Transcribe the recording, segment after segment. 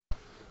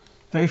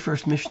very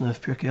first Mishnah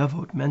of Pirkei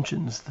Avot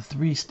mentions the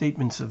three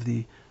statements of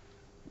the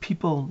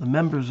people, the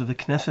members of the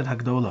Knesset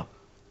Hagdola.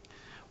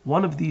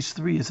 One of these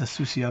three is a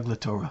Susiag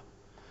LaTorah.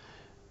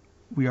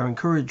 We are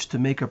encouraged to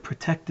make a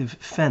protective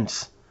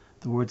fence.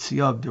 The word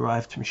Siag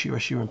derived from Shir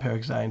Hashir and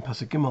Perek Zayin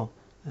Pasuk Gimel.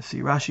 See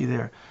Rashi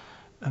there.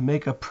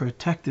 Make a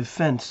protective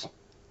fence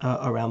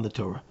around the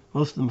Torah.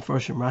 Most of the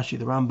Mefarshim, Rashi,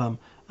 the Rambam,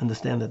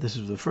 understand that this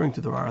is referring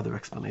to. There are other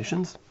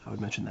explanations. I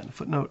would mention that in a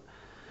footnote.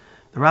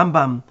 The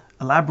Rambam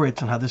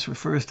elaborates on how this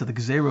refers to the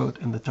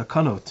Gzerot and the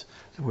Takanot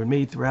that were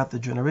made throughout the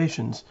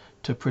generations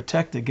to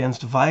protect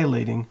against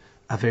violating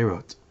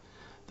Averot.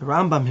 The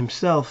Rambam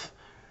himself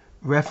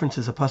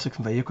references a pasuk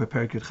from Vayikra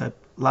Perek Yud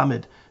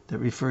Lamed that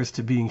refers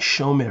to being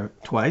shomer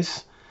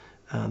twice.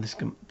 This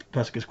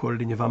pasuk is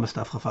quoted in Yevamos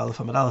Daf Chaf Aleph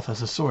Amud Aleph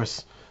as a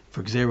source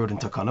for Gzerot and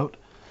Takanot.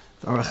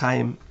 The Orach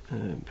Chaim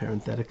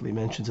parenthetically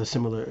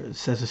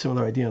says a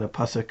similar idea in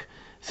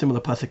similar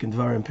pasuk in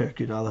Dvarim Perek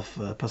Yud Aleph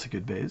pasuk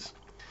Yud Beis.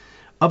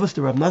 Avos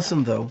the Rab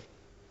Nassim, though,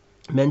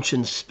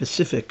 mentions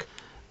specific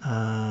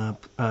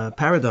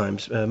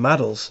paradigms,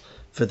 models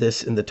for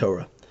this in the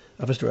Torah.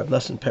 Avos the Rab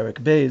Nassim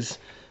Perek Beis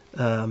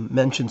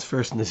mentions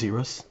first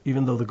Nazirus.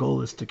 Even though the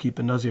goal is to keep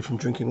a Nazir from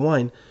drinking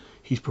wine,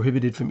 he's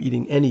prohibited from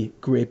eating any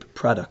grape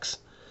products.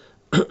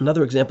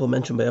 Another example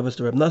mentioned by Avos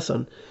the Rab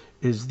Nassim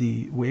is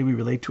the way we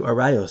relate to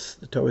Arayos.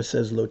 The Torah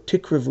says, Lo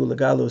tikrevu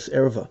legalos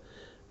erva.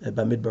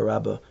 Bamidbar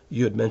Rabbah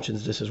Yud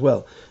mentions this as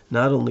well.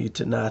 Not only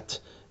to not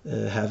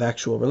have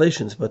actual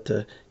relations, but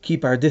to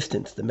keep our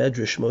distance. The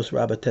Medrash Mos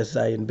Rabbah Tes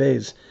Zayin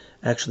Beis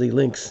actually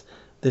links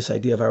this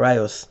idea of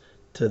Arayos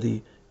to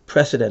the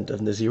precedent of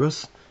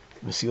Nazirus.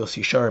 Mesilas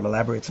Yesharim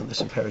elaborates on this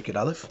in Perek Yud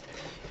Aleph.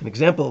 An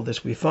example of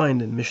this we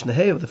find in Mishnah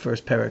Hey of the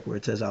first Perek, where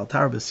it says Al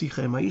Tar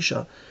B'Sicha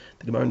Ma'isha.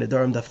 The Gemara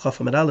Nedarim Daf Chaf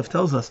Amud Aleph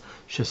tells us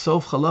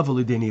Shesof Chalav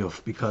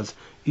L'Deniyuf, because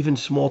even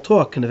small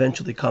talk can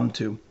eventually come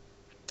to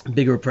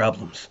bigger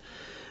problems.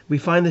 We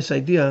find this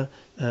idea.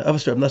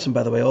 Avos Rab Nassim,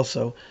 by the way,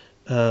 also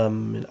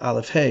in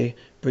Aleph Hey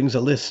brings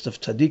a list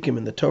of tzaddikim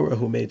in the Torah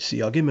who made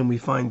siyagim, and we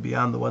find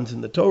beyond the ones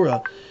in the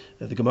Torah,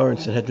 the Gemara in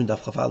Sanhedrin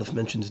Daf Chaf Aleph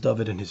mentions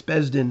David and his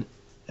Bezdin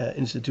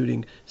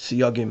instituting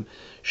siyagim,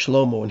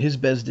 Shlomo and his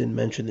Bezdin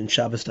mentioned in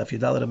Shabbos Daf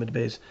Yudalad Amud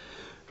Beis.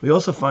 We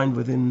also find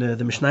within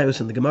the Mishnayos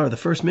and the Gemara, the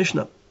first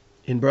Mishnah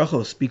in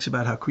Brachos speaks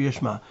about how Kriya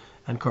Shema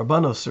and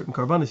Karbanos, certain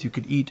Karbanos you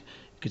could eat,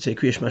 you could say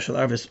Kriya Shema Shel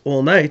Arvis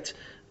all night,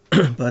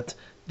 but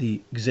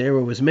the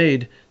Gzera was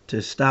made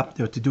to stop,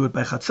 to do it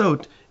by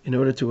Chatzot in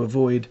order to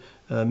avoid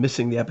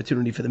missing the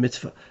opportunity for the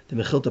mitzvah. The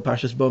Mechilta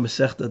Parshas Bo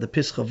Masechta, the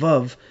Pischa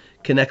Vav,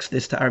 connects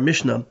this to our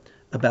Mishnah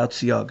about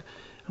Siyag.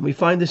 And we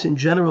find this in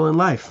general in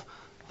life,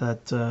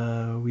 that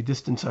we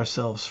distance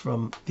ourselves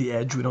from the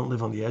edge. We don't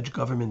live on the edge.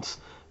 Governments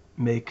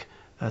make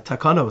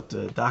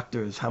takanot,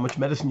 doctors, how much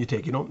medicine you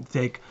take. You don't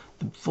take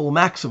the full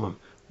maximum.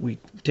 We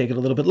take it a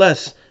little bit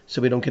less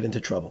so we don't get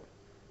into trouble.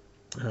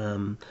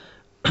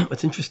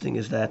 What's interesting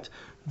is that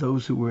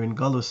those who were in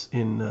Galus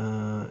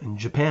in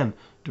Japan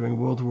during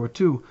World War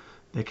II,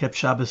 they kept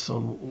Shabbos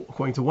on,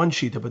 according to one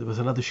shita, but there was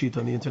another shita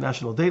on the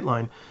international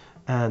dateline,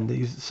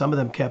 and some of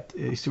them kept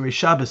Isurei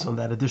Shabbos on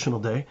that additional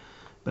day,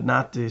 but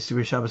not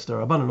Isurei Shabbos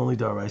Darabanan, only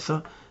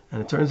Daraisa.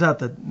 And it turns out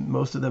that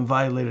most of them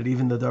violated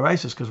even the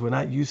Daraisas, because we're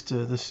not used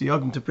to the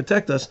Siyagim to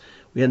protect us.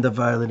 We end up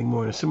violating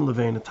more. In a similar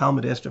vein, the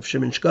Talmud asked of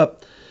Shimon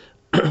Shkop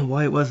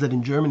why it was that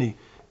in Germany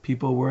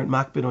people weren't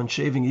makbid on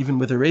shaving even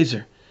with a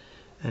razor.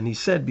 And he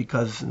said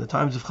because in the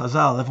times of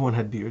Chazal, everyone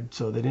had beard,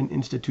 so they didn't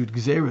institute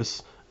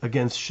Gzeris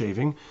against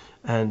shaving.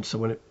 And so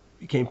when it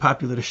became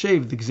popular to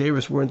shave, the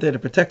Gzeris weren't there to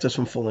protect us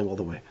from falling all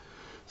the way.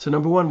 So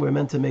number one, we're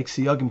meant to make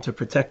Siyagim to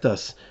protect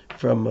us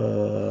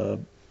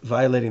from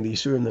violating the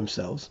Yisurim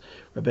themselves.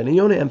 Rabbeinu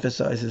Yonah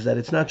emphasizes that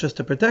it's not just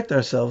to protect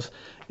ourselves,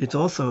 it's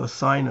also a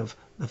sign of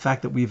the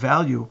fact that we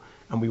value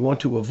and we want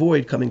to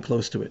avoid coming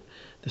close to it.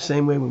 The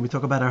same way when we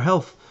talk about our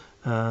health,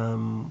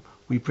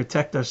 we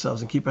protect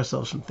ourselves and keep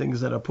ourselves from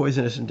things that are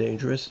poisonous and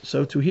dangerous.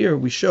 So to here,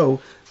 we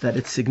show that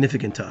it's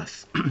significant to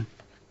us.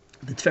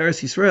 The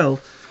Tiferes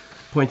Yisrael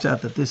points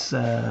out that this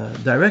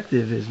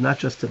directive is not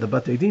just to the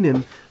Batei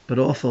Dinim, but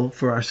also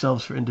for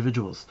ourselves, for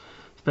individuals.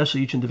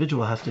 Especially each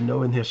individual has to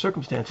know in their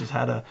circumstances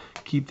how to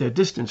keep their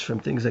distance from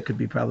things that could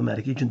be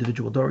problematic. Each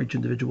individual door, each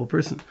individual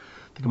person.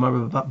 The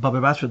Gemara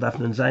Baba Basra Daf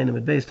Nun Zayin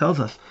Amud Beis tells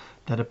us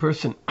that a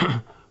person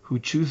who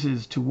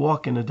chooses to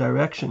walk in a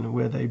direction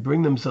where they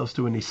bring themselves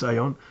to a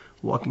nisayon,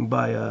 walking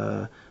by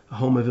a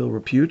home of ill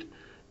repute,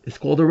 is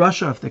called a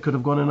rasha if they could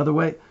have gone another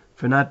way,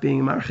 for not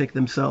being marchik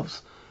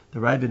themselves. The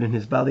Ravid in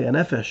his Bali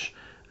Anefesh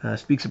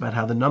speaks about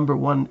how the number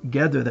one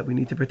gather that we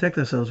need to protect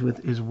ourselves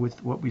with is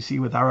with what we see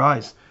with our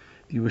eyes.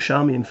 The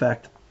Yerushalmi, in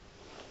fact,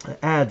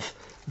 adds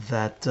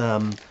that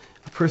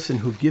a person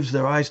who gives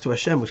their eyes to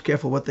Hashem, who's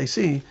careful what they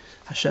see,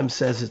 Hashem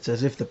says it's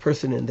as if the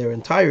person in their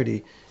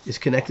entirety is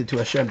connected to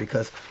Hashem,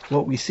 because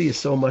what we see is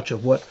so much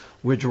of what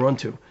we're drawn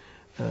to.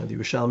 The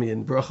Yerushalmi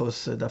in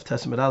Brachos, Daf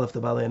Tes Amud Aleph,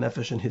 the Balei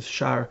Nefesh, and his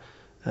Shar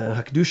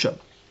Hakdusha.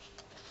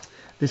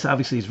 This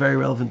obviously is very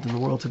relevant in the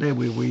world today,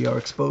 where we are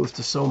exposed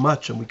to so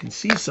much and we can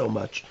see so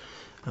much,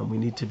 and we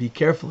need to be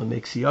careful and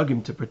make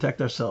siyagim to protect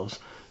ourselves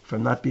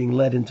from not being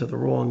led into the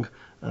wrong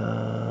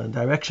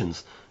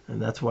directions.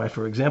 And that's why,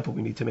 for example,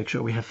 we need to make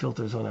sure we have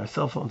filters on our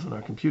cell phones and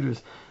our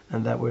computers,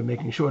 and that we're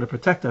making sure to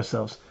protect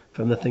ourselves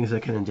from the things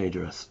that can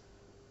endanger us.